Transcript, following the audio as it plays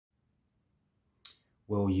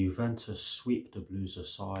Will Juventus sweep the Blues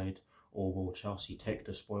aside, or will Chelsea take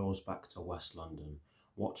the spoils back to West London?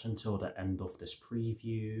 Watch until the end of this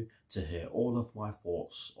preview to hear all of my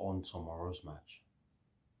thoughts on tomorrow's match.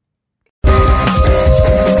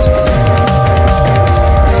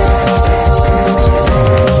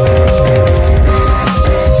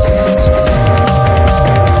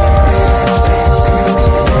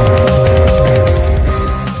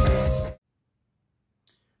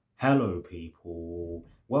 Hello people,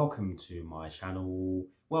 welcome to my channel,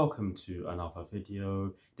 welcome to another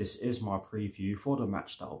video. This is my preview for the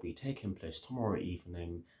match that will be taking place tomorrow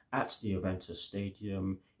evening at the Juventus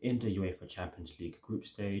Stadium in the UEFA Champions League group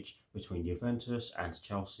stage between Juventus and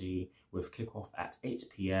Chelsea, with kickoff at 8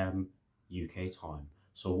 PM UK time.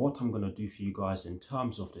 So what I'm going to do for you guys in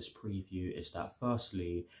terms of this preview is that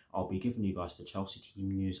firstly, I'll be giving you guys the Chelsea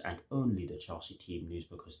team news and only the Chelsea team news,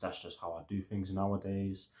 because that's just how I do things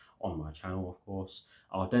nowadays on my channel, of course.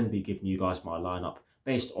 I'll then be giving you guys my lineup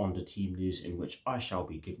based on the team news, in which I shall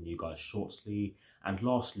be giving you guys shortly. And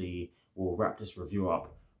lastly, we'll wrap this review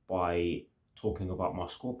up by talking about my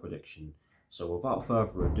score prediction. So without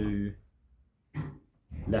further ado,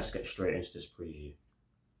 let's get straight into this preview.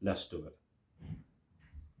 Let's do it.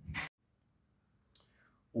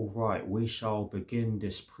 Alright, we shall begin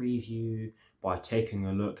this preview by taking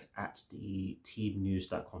a look at the team news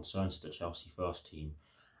that concerns the Chelsea first team.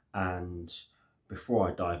 And before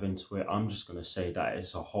I dive into it, I'm just going to say that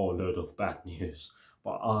it's a whole load of bad news.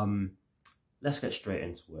 But let's get straight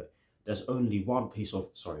into it. There's only one piece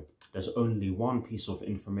of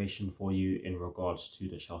information for you in regards to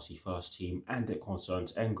the Chelsea first team, and it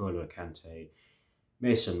concerns N'Golo Kante,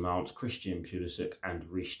 Mason Mount, Christian Pulisic and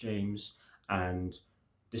Reece James. And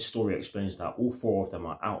this story explains that all four of them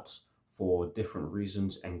are out for different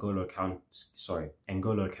reasons. N'Golo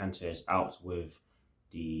Kante is out with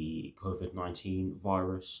the COVID-19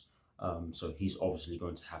 virus, so he's obviously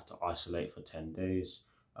going to have to isolate for 10 days.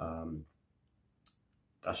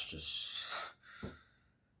 That's just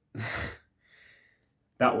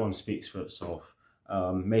that one speaks for itself.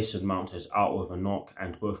 Mason Mount is out with a knock,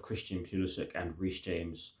 and both Christian Pulisic and Reece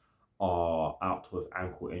James are out with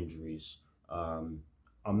ankle injuries.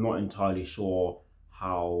 I'm not entirely sure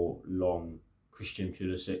how long Christian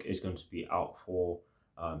Pulisic is going to be out for.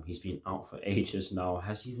 He's been out for ages now.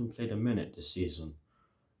 Has he even played a minute this season?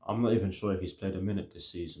 I'm not even sure if he's played a minute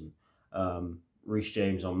this season. Reece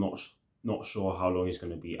James, I'm not sure how long he's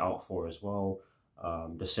going to be out for as well.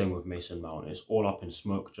 The same with Mason Mount. It's all up in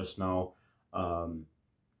smoke just now. Or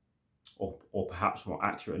perhaps more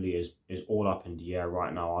accurately, is all up in the air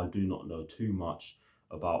right now. I do not know too much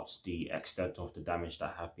about the extent of the damage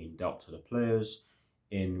that have been dealt to the players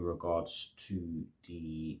in regards to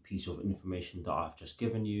the piece of information that I've just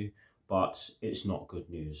given you, but it's not good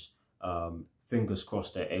news. Fingers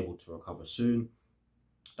crossed they're able to recover soon.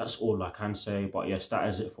 That's all I can say. But yes, that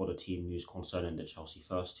is it for the team news concerning the Chelsea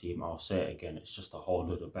first team. I'll say it again, it's just a whole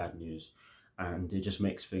lot of bad news, and it just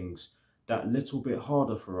makes things that little bit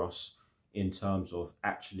harder for us in terms of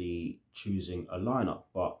actually choosing a lineup,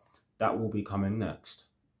 but that will be coming next.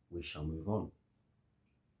 We shall move on.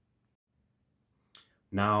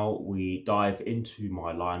 Now we dive into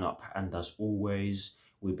my lineup, and as always,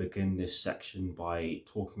 we begin this section by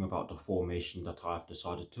talking about the formation that I've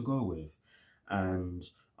decided to go with.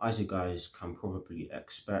 And as you guys can probably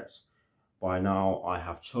expect by now, I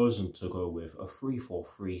have chosen to go with a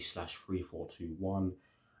 3-4-3/3-4-2-1,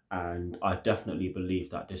 and I definitely believe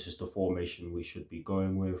that this is the formation we should be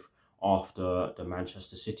going with after the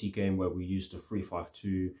Manchester City game, where we used the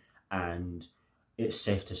 3-5-2, and it's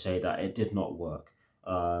safe to say that it did not work.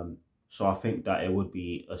 So I think that it would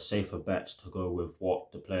be a safer bet to go with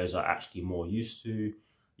what the players are actually more used to.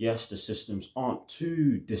 Yes, the systems aren't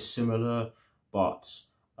too dissimilar, but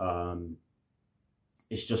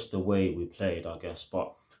it's just the way we played, I guess.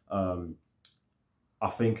 But I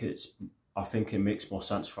think it makes more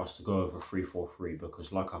sense for us to go over 3-4-3,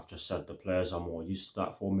 because like I've just said, the players are more used to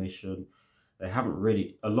that formation. A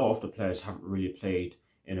lot of the players haven't really played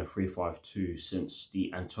in a 3-5-2 since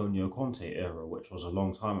the Antonio Conte era, which was a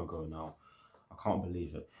long time ago now. I can't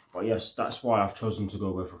believe it. But yes, that's why I've chosen to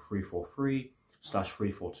go with a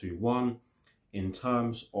 3-4-3/3-4-2-1. In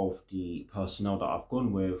terms of the personnel that I've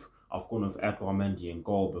gone with Edouard Mendy in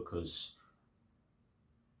goal, because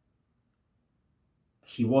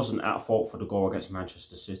he wasn't at fault for the goal against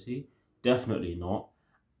Manchester City. Definitely not.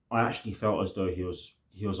 I actually felt as though he was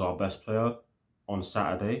our best player on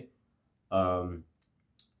Saturday.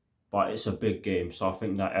 But it's a big game, so I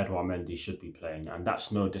think that Edouard Mendy should be playing. And that's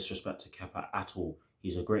no disrespect to Kepa at all.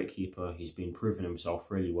 He's a great keeper. He's been proving himself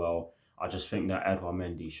really well. I just think that Edouard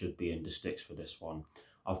Mendy should be in the sticks for this one.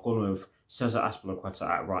 I've gone with Cesar Azpilicueta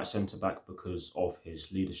at right centre-back because of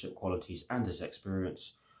his leadership qualities and his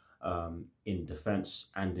experience in defence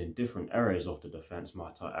and in different areas of the defence,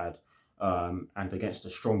 might I add. And against a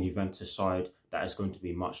strong Juventus side, that is going to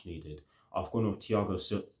be much needed. I've gone with Thiago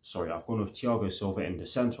Silva in the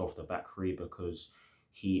centre of the back three because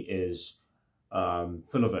he is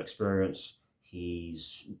full of experience.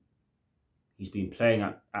 He's been playing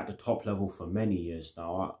at the top level for many years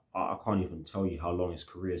now. I can't even tell you how long his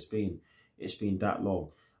career has been. It's been that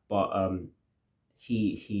long. But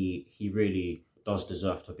he really does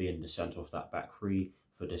deserve to be in the centre of that back three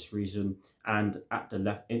for this reason. And at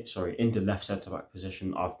the in the left centre-back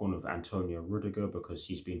position, I've gone with Antonio Rudiger because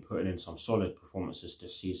he's been putting in some solid performances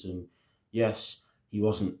this season. Yes, he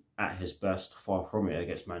wasn't at his best, far from it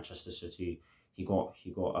against Manchester City. He got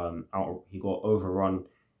overrun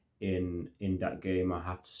in that game, I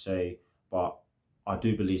have to say, but I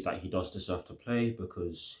do believe that he does deserve to play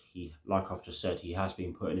because he, like I've just said, he has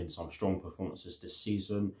been putting in some strong performances this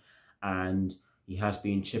season, and he has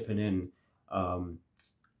been chipping in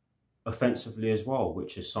offensively as well,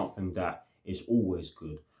 which is something that is always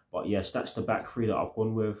good. But yes, that's the back three that I've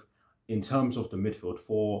gone with. In terms of the midfield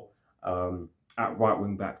four, at right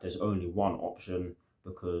wing back, there's only one option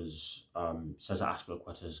because Cesar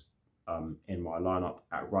Azpilicueta is in my lineup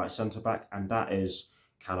at right centre back, and that is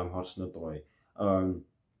Callum Hudson-Odoi.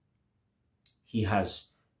 He has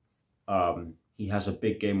a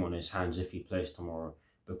big game on his hands if he plays tomorrow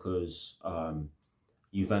because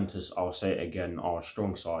Juventus, I'll say it again, are a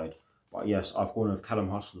strong side. But yes, I've gone with Callum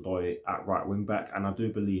Hudson-Odoi at right wing back, and I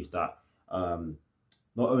do believe that not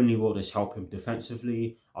only will this help him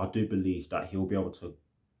defensively, I do believe that he'll be able to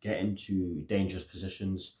get into dangerous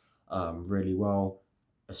positions really well,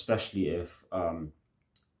 especially if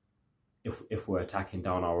we're attacking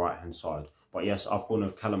down our right hand side. But yes, I've gone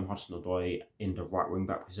with Callum Hudson-Odoi in the right wing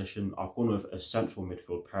back position. I've gone with a central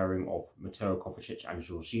midfield pairing of Mateo Kovacic and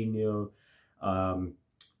Jorginho.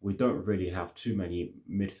 We don't really have too many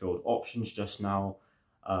midfield options just now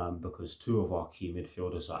because two of our key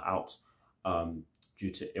midfielders are out due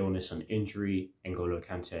to illness and injury, N'Golo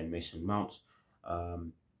Kante and Mason Mount.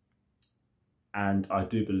 And I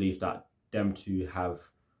do believe that those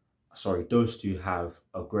two have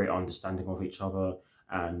a great understanding of each other,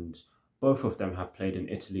 and both of them have played in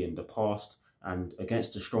Italy in the past. And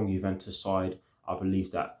against a strong Juventus side, I believe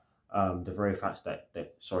that the very fact that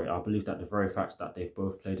they've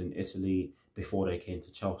both played in Italy before they came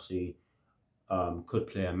to Chelsea could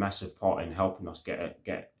play a massive part in helping us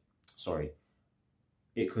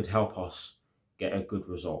it could help us get a good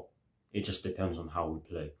result. It just depends on how we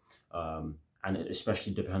play. And it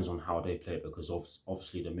especially depends on how they play because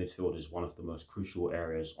obviously the midfield is one of the most crucial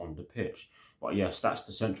areas on the pitch. But yes, that's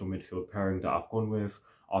the central midfield pairing that I've gone with.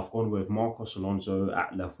 I've gone with Marcos Alonso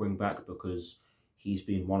at left wing back because he's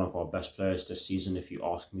been one of our best players this season, if you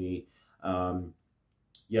ask me.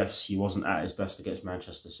 Yes, he wasn't at his best against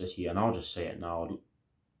Manchester City, and I'll just say it now.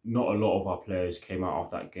 Not a lot of our players came out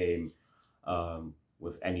of that game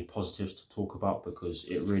with any positives to talk about because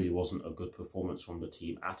it really wasn't a good performance from the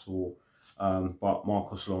team at all. But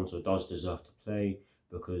Marcos Alonso does deserve to play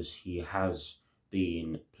because he has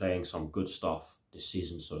been playing some good stuff this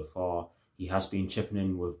season so far. He has been chipping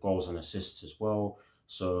in with goals and assists as well.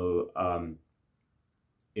 So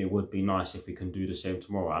it would be nice if we can do the same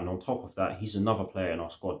tomorrow. And on top of that, he's another player in our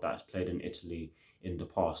squad that has played in Italy in the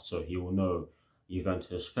past. So he will know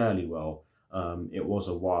Juventus fairly well. It was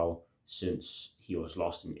a while since he was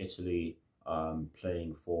last in Italy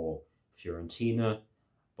playing for Fiorentina.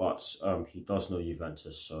 But he does know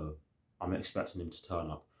Juventus, so I'm expecting him to turn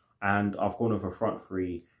up. And I've gone with a front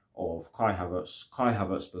three of Kai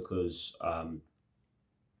Havertz because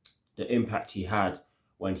the impact he had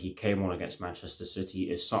when he came on against Manchester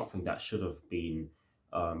City is something that should have been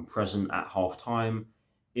present at half-time,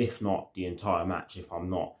 if not the entire match, if I'm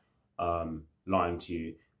not lying to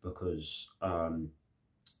you, because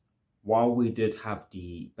while we did have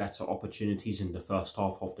the better opportunities in the first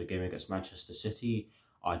half of the game against Manchester City,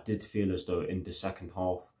 I did feel as though in the second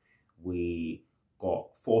half we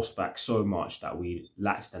got forced back so much that we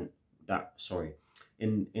lacked in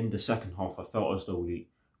the second half I felt as though we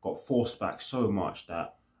got forced back so much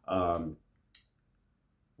that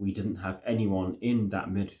we didn't have anyone in that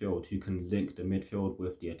midfield who can link the midfield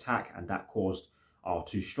with the attack, and that caused our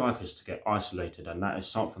two strikers to get isolated, and that is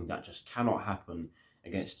something that just cannot happen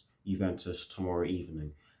against Juventus tomorrow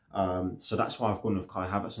evening. So that's why I've gone with Kai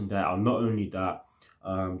Havertz in there. And not only that,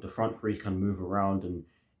 the front three can move around and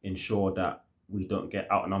ensure that we don't get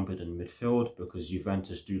outnumbered in midfield, because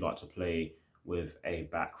Juventus do like to play with a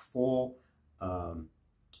back four.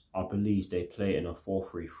 I believe they play in a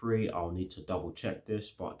 4-3-3. I'll need to double check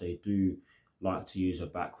this, but they do like to use a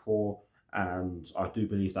back four. And I do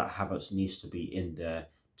believe that Havertz needs to be in there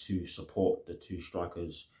to support the two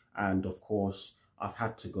strikers. And of course, I've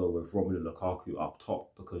had to go with Romelu Lukaku up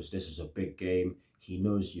top because this is a big game. He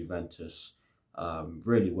knows Juventus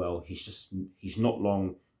really well. He's not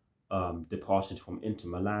long departed from Inter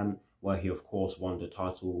Milan, where he of course won the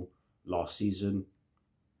title last season,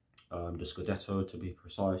 the Scudetto to be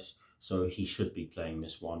precise. So he should be playing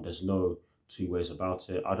this one. There's no two ways about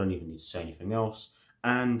it. I don't even need to say anything else.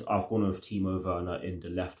 And I've gone with Timo Werner in the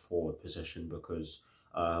left forward position because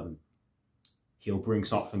he'll bring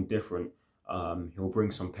something different. He'll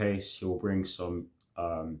bring some pace. He'll bring some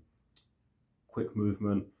quick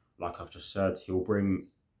movement. Like I've just said, he'll bring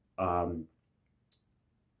the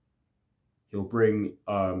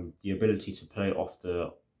ability to play off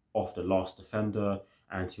the last defender,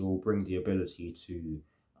 and he'll bring the ability to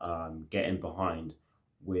get in behind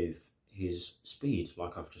with his speed,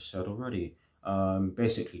 like I've just said already.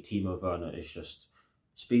 Basically, Timo Werner is just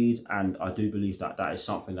speed, and I do believe that that is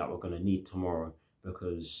something that we're going to need tomorrow,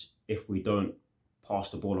 because if we don't pass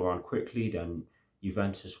the ball around quickly, then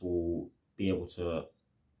Juventus will be able to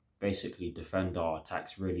basically defend our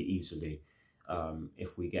attacks really easily.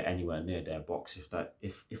 If we get anywhere near their box, if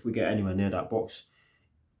we get anywhere near that box,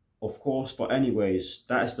 of course. But anyways,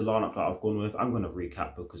 that is the lineup that I've gone with. I'm going to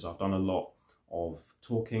recap because I've done a lot of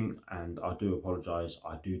talking, and I do apologize.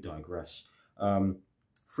 I do digress.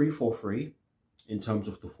 3-4-3 in terms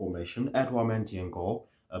of the formation. Edouard Mendy in goal.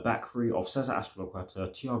 A back three of Cesar Azpilicueta,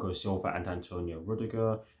 Thiago Silva and Antonio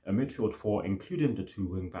Rudiger. A midfield four, including the two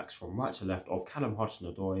wing-backs from right to left of Callum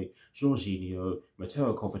Hudson-Odoi, Jorginho,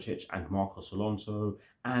 Mateo Kovacic and Marcos Alonso.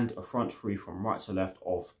 And a front three from right to left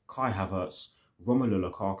of Kai Havertz, Romelu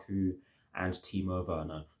Lukaku and Timo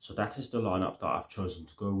Werner. So that is the lineup that I've chosen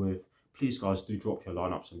to go with. Please guys, do drop your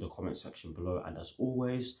lineups in the comment section below, and as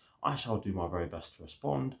always, I shall do my very best to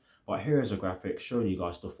respond. But here is a graphic showing you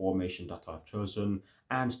guys the formation that I've chosen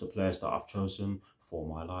and the players that I've chosen for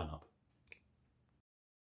my lineup.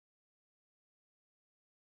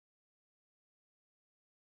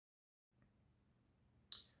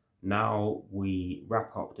 Now we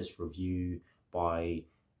wrap up this review by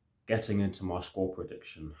getting into my score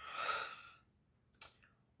prediction.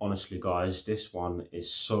 Honestly guys, this one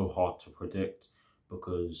is so hard to predict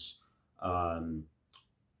because I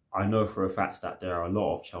know for a fact that there are a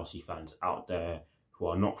lot of Chelsea fans out there who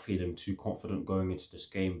are not feeling too confident going into this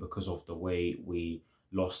game because of the way we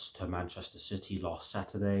lost to Manchester City last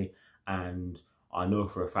Saturday. And I know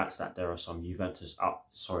for a fact that there are some Juventus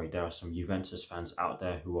fans out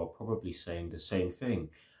there who are probably saying the same thing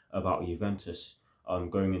about Juventus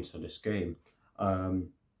going into this game.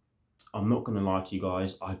 I'm not going to lie to you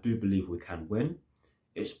guys, I do believe we can win.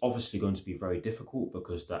 It's obviously going to be very difficult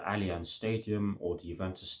because the Allianz Stadium or the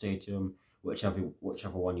Juventus Stadium, whichever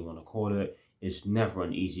one you want to call it, is never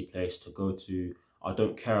an easy place to go to. I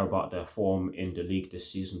don't care about their form in the league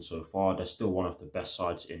this season so far. They're still one of the best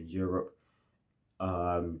sides in Europe,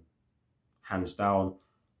 hands down.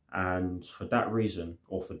 And for that reason,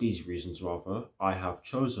 or for these reasons rather, I have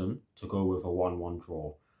chosen to go with a 1-1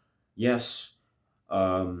 draw. Yes,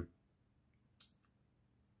 I'll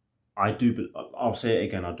say it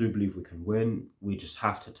again, I do believe we can win. We just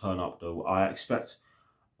have to turn up though. I expect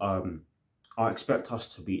us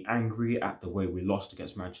to be angry at the way we lost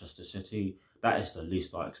against Manchester City. That is the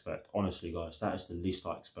least I expect. Honestly guys, that is the least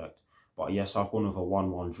I expect. But yes, I've gone with a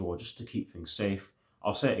 1-1 draw just to keep things safe.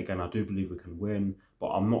 I'll say it again, I do believe we can win, but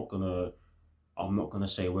I'm not gonna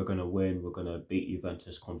say we're gonna win, we're gonna beat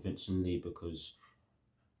Juventus convincingly, because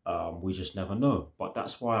we just never know. But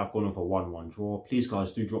that's why I've gone with a 1-1 draw. Please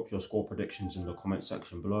guys, do drop your score predictions in the comment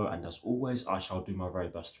section below, and as always, I shall do my very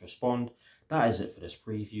best to respond. That is it for this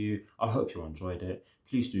preview. I hope you enjoyed it.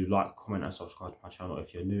 Please do like, comment and subscribe to my channel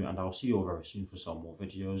if you're new, and I'll see you all very soon for some more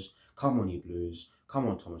videos. Come on you Blues, come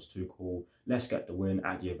on Thomas Tuchel, let's get the win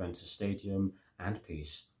at the Juventus Stadium, and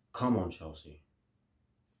peace. Come on Chelsea.